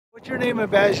What's your name and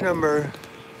badge number?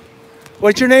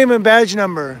 What's your name and badge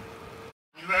number?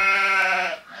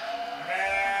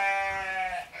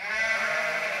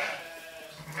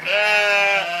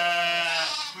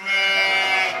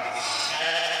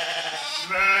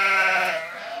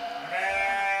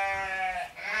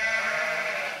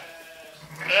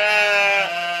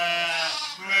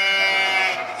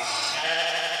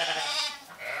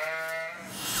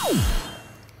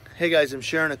 Hey guys, I'm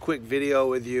sharing a quick video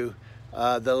with you.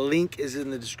 The link is in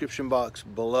the description box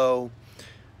below.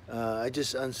 I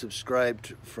just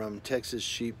unsubscribed from Texas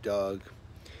Sheepdog,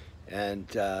 and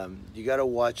you got to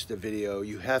watch the video.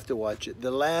 You have to watch it.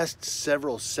 The last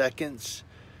several seconds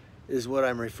is what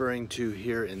I'm referring to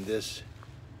here in this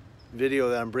video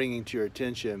that I'm bringing to your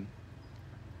attention.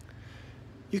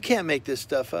 You can't make this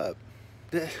stuff up.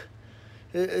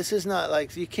 This is not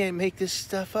like, you can't make this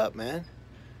stuff up, man.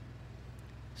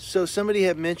 So somebody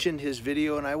had mentioned his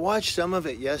video, and I watched some of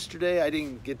it yesterday. I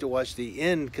didn't get to watch the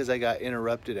end because I got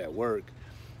interrupted at work,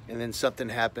 and then something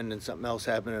happened and something else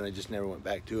happened, and I just never went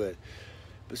back to it.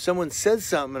 But someone said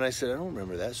something, and I said, I don't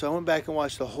remember that. So I went back and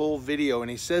watched the whole video,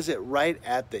 and he says it right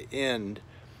at the end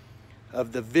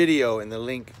of the video in the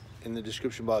link in the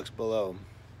description box below.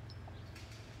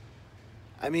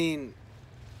 I mean,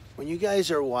 when you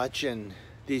guys are watching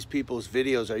these people's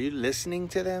videos, are you listening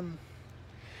to them?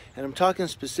 And I'm talking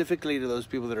specifically to those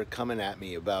people that are coming at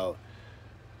me about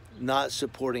not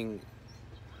supporting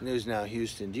News Now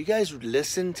Houston. Do you guys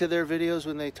listen to their videos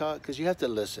when they talk? Because you have to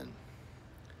listen.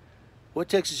 What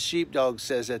Texas Sheepdog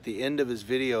says at the end of his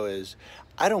video is,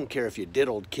 I don't care if you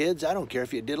diddled kids. I don't care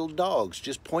if you diddled dogs.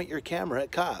 Just point your camera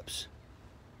at cops.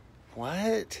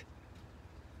 What?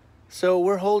 So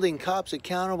we're holding cops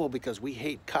accountable because we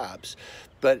hate cops.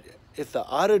 But if the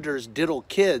auditors diddle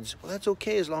kids, well, that's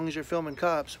okay as long as you're filming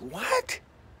cops. What?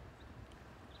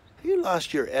 Have you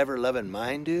lost your ever-loving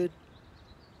mind, dude?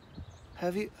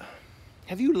 Have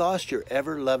you lost your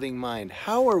ever-loving mind?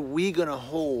 How are we going to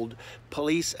hold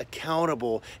police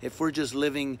accountable if we're just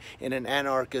living in an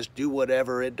anarchist, do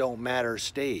whatever, it don't matter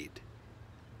state?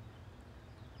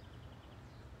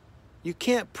 You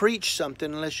can't preach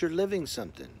something unless you're living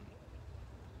something.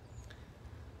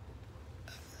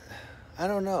 I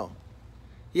don't know.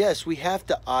 Yes, we have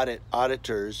to audit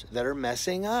auditors that are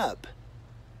messing up.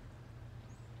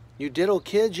 You diddle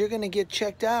kids, you're going to get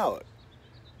checked out.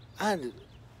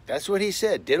 That's what he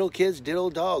said. Diddle kids, diddle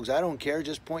dogs. I don't care.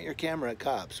 Just point your camera at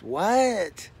cops.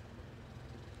 What?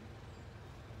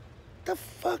 The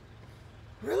fuck?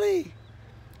 Really?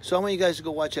 So I want you guys to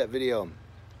go watch that video.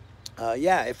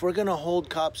 Yeah, if we're going to hold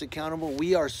cops accountable,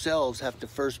 we ourselves have to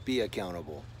first be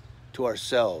accountable to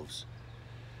ourselves.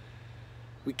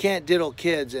 We can't diddle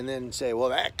kids and then say, well,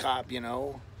 that cop, you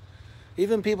know.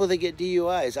 Even people that get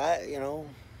DUIs, I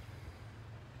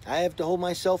have to hold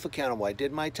myself accountable. I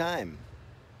did my time.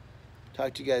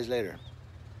 Talk to you guys later.